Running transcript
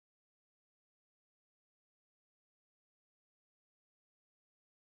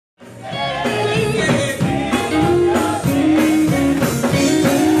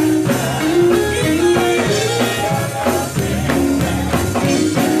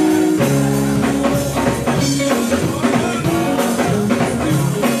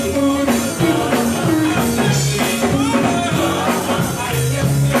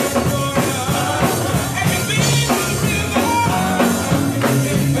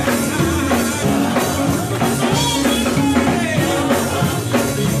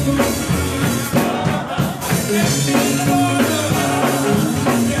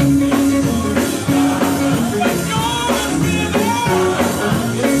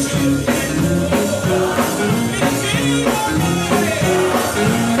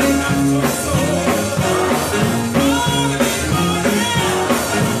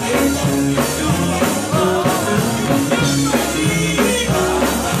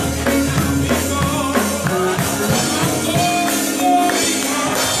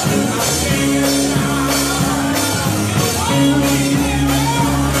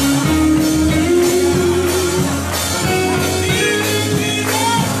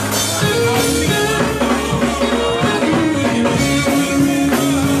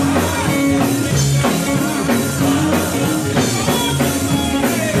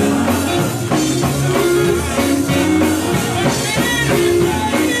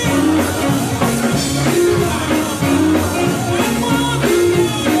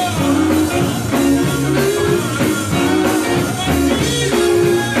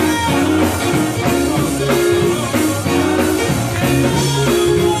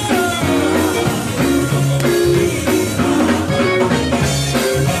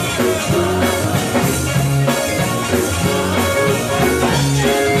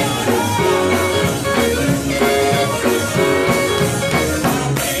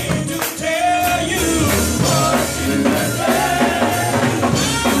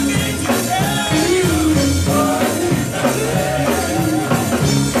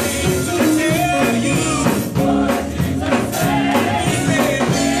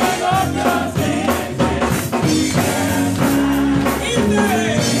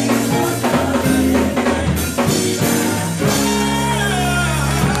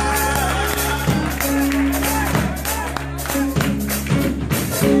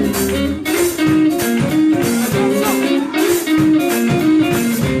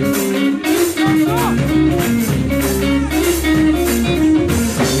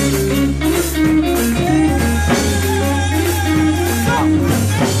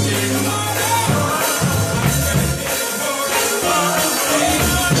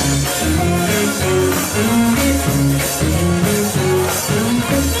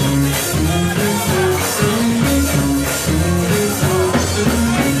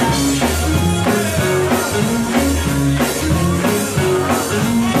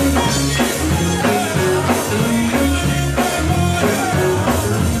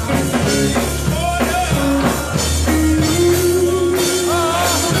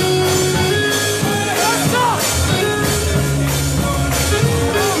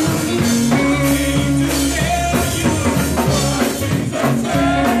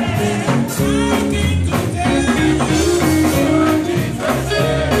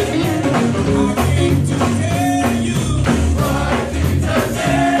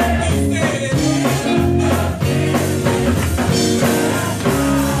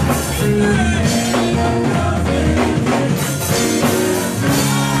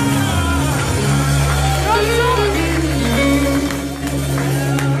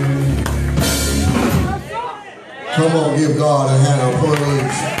Come on, give God a hand of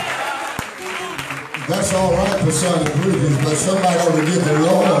praise. That's all right for Sonny Bridges, but somebody ought to give the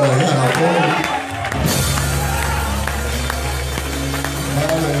Lord a hand of praise.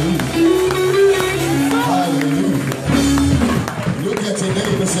 Hallelujah. Hallelujah. Look at your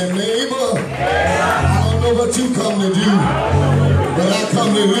neighbor and say, neighbor, I don't know what you come to do, but I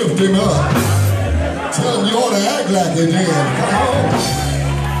come to lift him up. Tell him you ought to act like it then. Come on.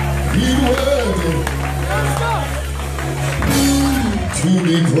 He's worthy to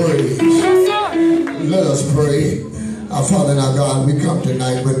be praised. Let us pray. Our Father and our God, we come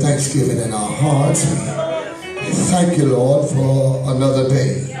tonight with thanksgiving in our hearts. Thank you, Lord, for another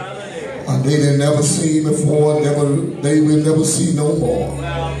day. A day they never seen before, they will never see no more.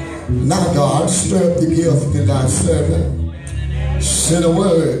 Now, God, stir up the gift in thy servant. Send a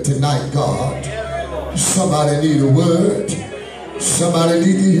word tonight, God. Somebody need a word. Somebody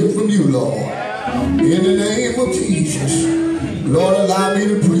need to hear from you, Lord. In the name of Jesus. Lord, allow me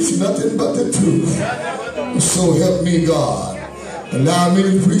to preach nothing but the truth. So help me, God. Allow me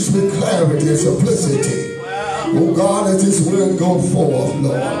to preach with clarity and simplicity. Oh, God, as this word go forth,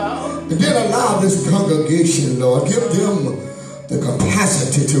 Lord. And then allow this congregation, Lord, give them the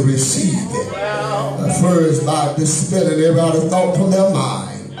capacity to receive it. First, by dispelling every other thought from their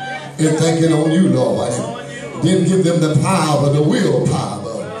mind and thinking on you, Lord. And then give them the power, the willpower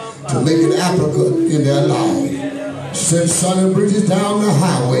to make it applicable in their life. Send Sonny Bridges down the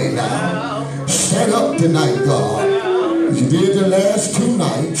highway now. Stand up tonight, God. As you did the last 2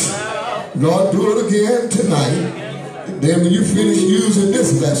 nights. Lord, do it again tonight. Then when you finish using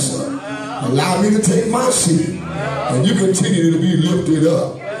this vessel, allow me to take my seat. And you continue to be lifted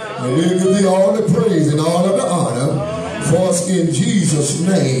up. And we'll give thee all the praise and all of the honor. For us in Jesus'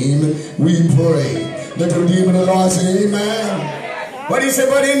 name we pray. Let the Redeemer of the Lord say amen. What he said,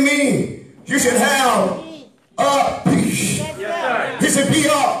 but in me, you should have a peace. He said, be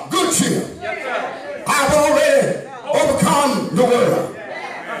of good cheer. I've already overcome the world.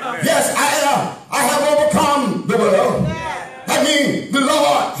 Yes, I have overcome the world. That means the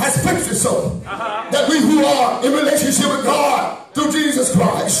Lord has fixed it so that we who are in relationship with God through Jesus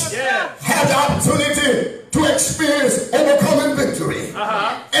Christ have the opportunity to experience overcoming victory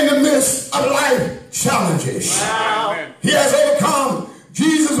in the midst of life challenges. He has overcome.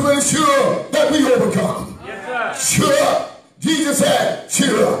 Jesus will ensure that we overcome. Cheer up. Jesus said,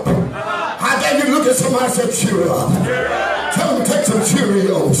 cheer up. I dare you look at somebody and say, cheer up. Tell them to take some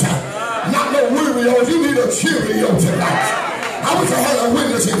Cheerios. Not no Cheerios. You need a Cheerio tonight. I wish I had a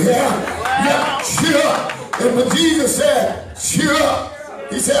witness in here. Yeah, cheer up. And when Jesus said, cheer up,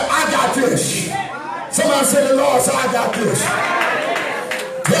 he said, I got this. Somebody said, the Lord said, I got this.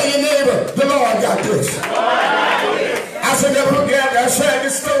 Tell your neighbor, the Lord got this. I said, never forget, I shared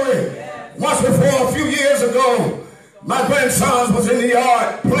this story once before a few years ago. My grandson was in the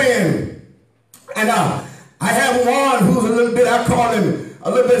yard playing. And I have one who's a little bit, I call him a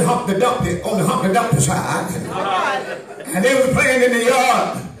little bit Humpty Dumpty, on the Humpty Dumpty side. And they were playing in the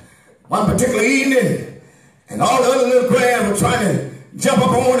yard one particular evening. And all the other little grands were trying to jump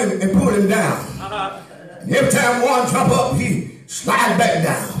up on him and pull him down. And every time one jump up, he slide back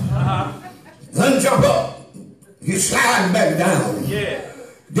down. Then jump up, he slide back down.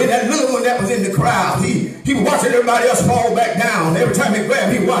 Then that little one that was in the crowd, he was watching everybody else fall back down. Every time he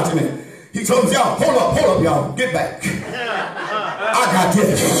grabbed, he was watching it. He told y'all, hold up, y'all, get back. I got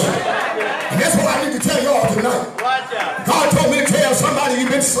this. And that's what I need to tell y'all tonight. God told me to tell somebody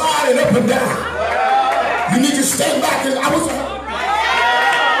you've been sliding up and down. You need to stand back and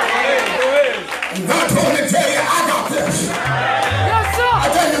and God told me to tell you, I got this. Yes, sir. I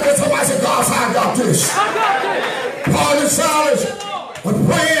tell you that somebody said, God said, I got this. I got this. Paul and Silas were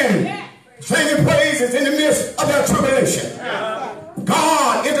praying, singing praises in the midst of their tribulation.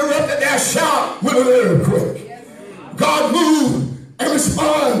 God interrupted their shout with an earthquake. God moved and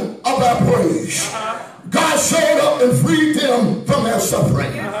responded of their praise. God showed up and freed them from their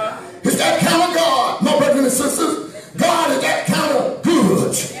suffering. Is that kind of God, my brothers and sisters? God is that kind of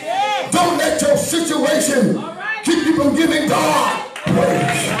good. Don't let your situation keep you from giving God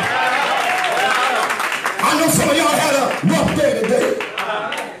praise. I know some of y'all had a rough day today.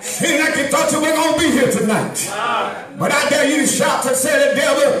 Seemed like you thought you were going to be here tonight. But I dare you to shout to say the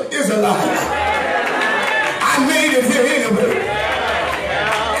devil is a liar. I made it here anyway.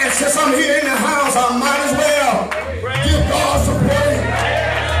 And since I'm here in the house, I might as well give God some praise.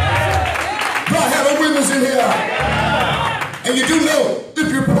 Do I have a witness in here? And you do know,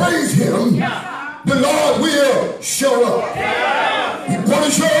 if you praise him, the Lord will show up. He's going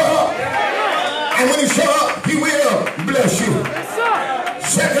to show up. And when he shows up, he will bless you.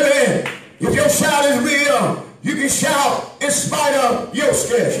 Secondly, if your shout is real, you can shout in spite of your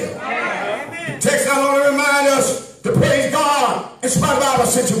schedule. The text not only reminds us to praise God in spite of our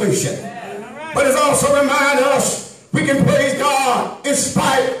situation, but it also reminds us we can praise God in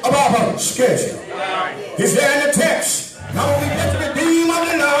spite of our schedule. He's there in the text. Not only get the redeem of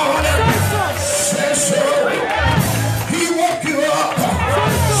the Lord, says so. He woke you up,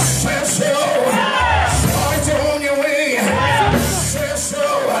 says so. Start you on your way, says so.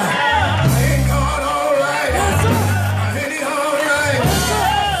 Ain't God all right? Ain't he all right?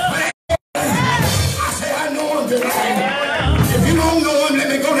 I say I know him tonight. If you don't know him, let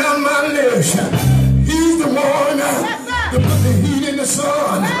me go down my list. He's the one that put the heat in the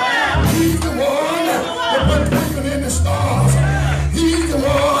sun. He's the one that put twinkle in the stars. He's the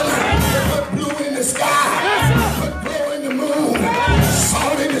one that put blue in the sky, put glow in the moon,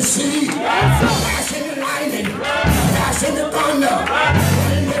 salt in the sea, flash in the lightning, flash in the thunder,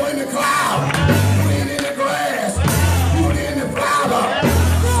 rainbow in the cloud, green in the grass, beauty in the flower,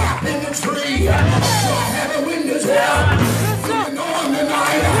 sap in the tree. Do I have a windows here? Do you know him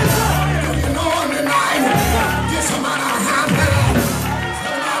tonight? Do you know him tonight? Get somebody a high five.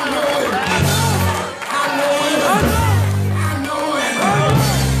 Tell him I know him. I know him. I know him.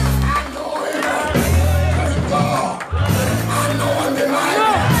 I know him. Good God. I know him tonight.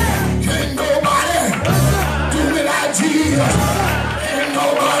 Can't nobody do me like Jesus. Ain't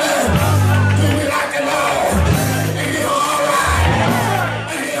nobody do me like the Lord. Ain't he all right?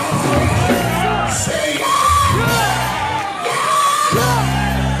 Ain't he all right? Say yeah.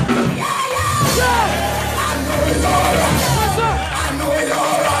 I know he's all right. I know he's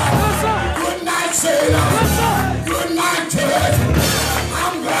all right. Good night, Salem. Good night, church.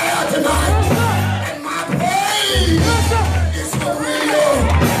 I'm glad tonight. And my praise is for real.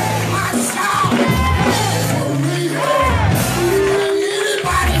 My shout is for real.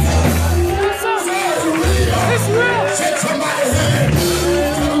 Anybody say it's real. Shake somebody's hand.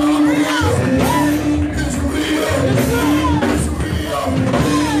 Tell them I'm real. It's real. It's real.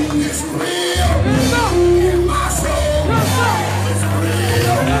 It's real. In my soul. It's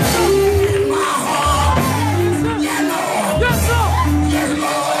real. In my heart. Yeah, Lord. Yes,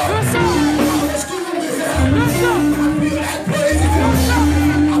 Lord. Excuse me. I feel that praise. I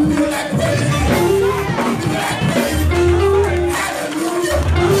feel that praise. I feel that praise. Hallelujah.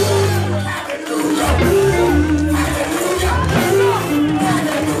 Hallelujah. Hallelujah.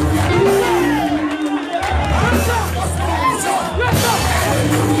 Hallelujah. What's wrong with you?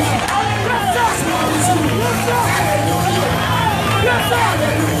 Hallelujah. What's wrong with you? Hallelujah.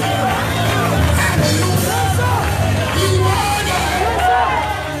 Hallelujah. Hallelujah. He's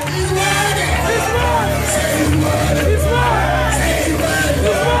worthy. He's worthy. Say he's worthy. Say he's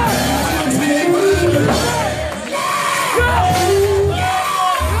worthy. Say he's worthy.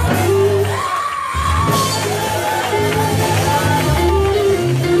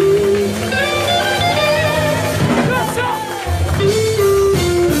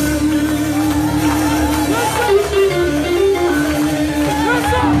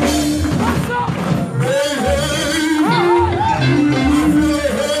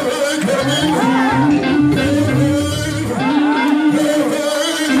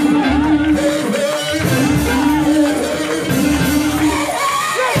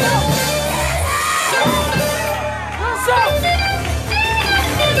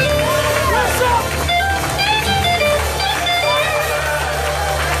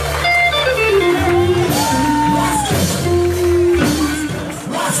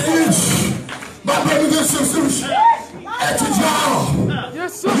 Watch this. My brothers and sisters, at your job,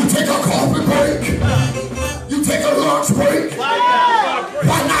 you take a coffee break, you take a lunch break.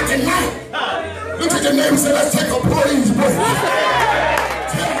 Why not tonight? Look at your neighbor and say, let's take a praise break.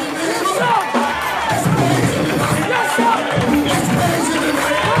 Tell your neighbor, let's praise him tonight. Let's praise him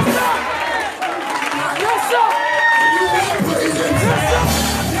tonight. You want to praise him?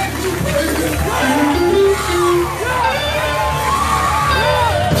 Let me praise him.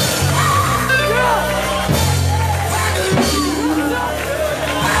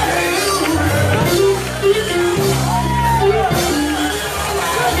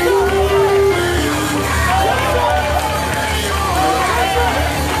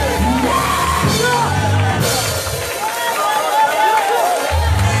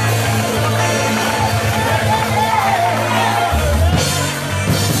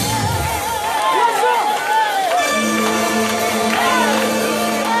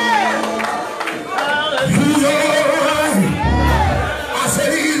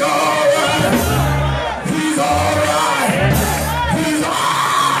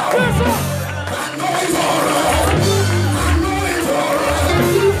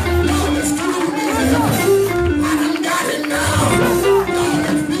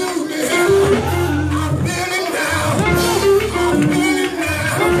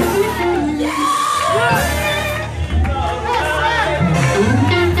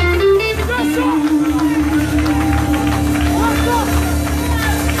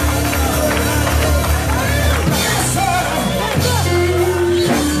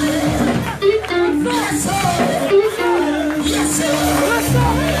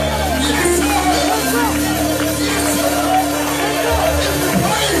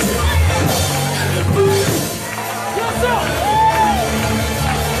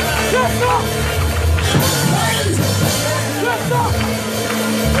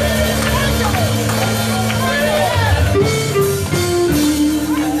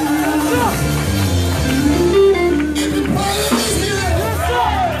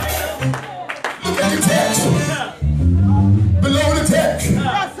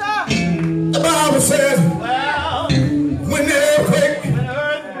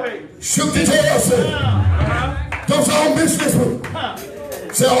 Shook the tail, said, don't all business with.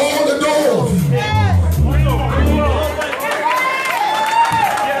 Said all the doors.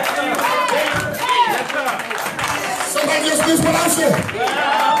 Somebody just missed what I said.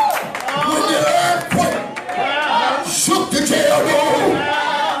 When the earthquake shook the tail door,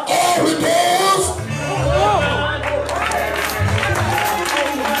 all the doors.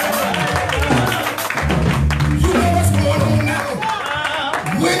 You know what's going on now?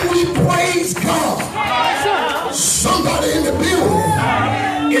 When we praise God, somebody in the building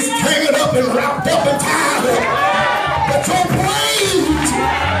is tangled up and wrapped up and tied up. But your praise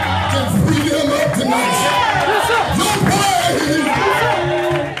can free them up tonight. Your praise.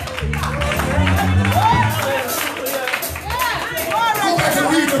 Go back and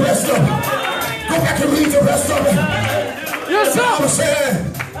read the rest of it. Go back and read the rest of it. Yes, sir.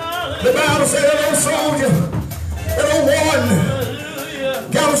 The Bible said that old soldier, that old warden,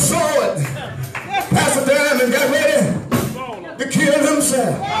 got a sword, Pastor Sonny got ready to kill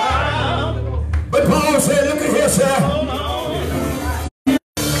himself. But Paul said, look at here, sir.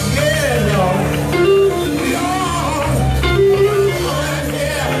 Yeah, Lord. We all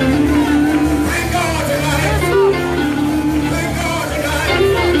here. Thank God tonight. Thank God tonight.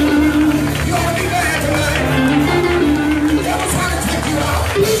 You ought to be glad tonight. The devil's trying to take you out.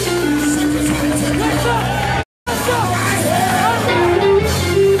 Sickness trying to take you out.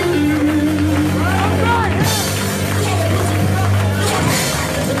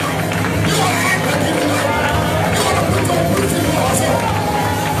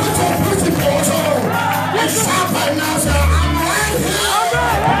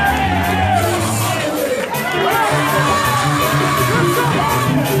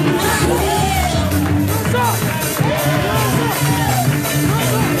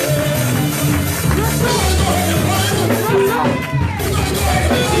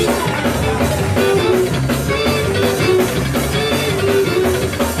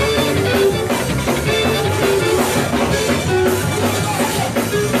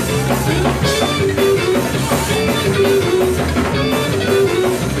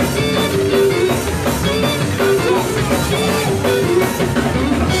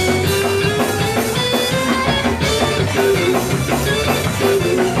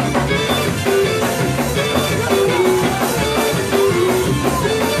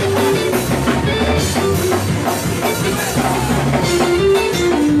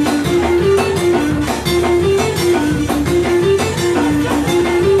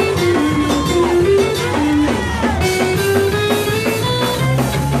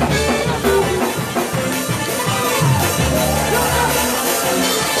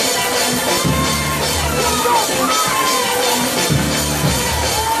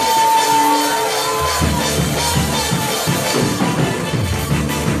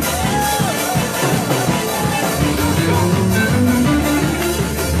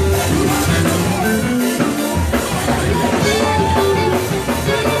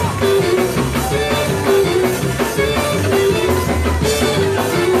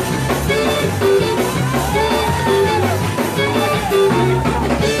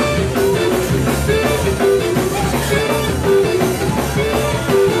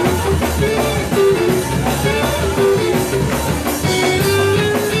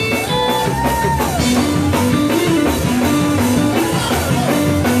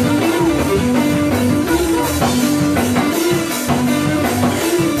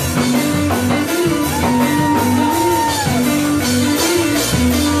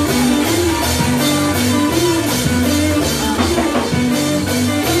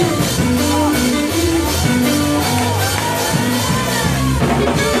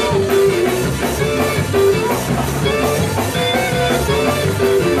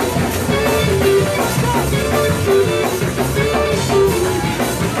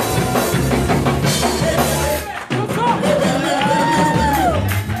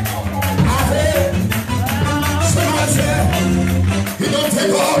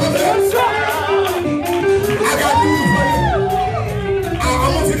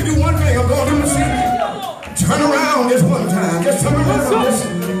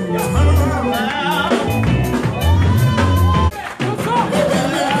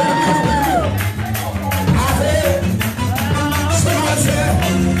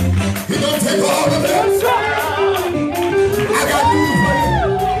 take all of that. I got news for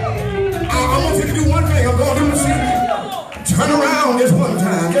you. I want you to do one thing. I'm going to see. Turn around this one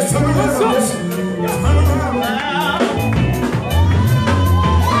time. Just turn around. Just turn around.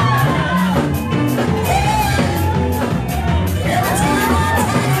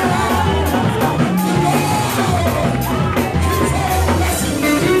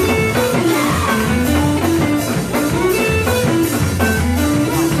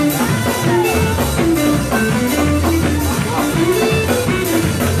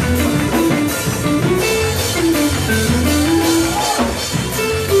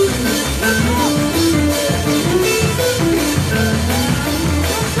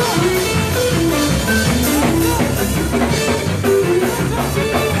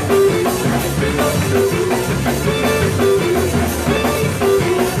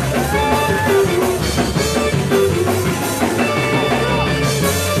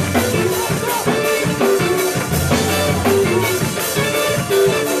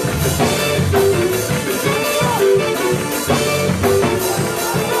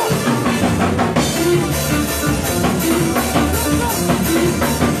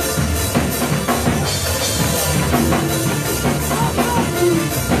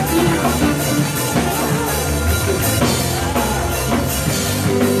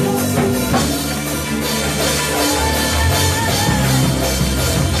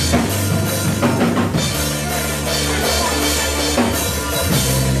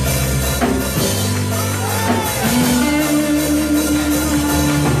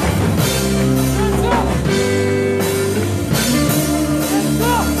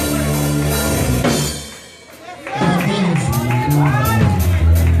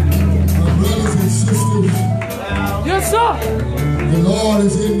 The Lord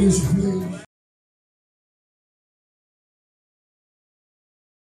is in this place.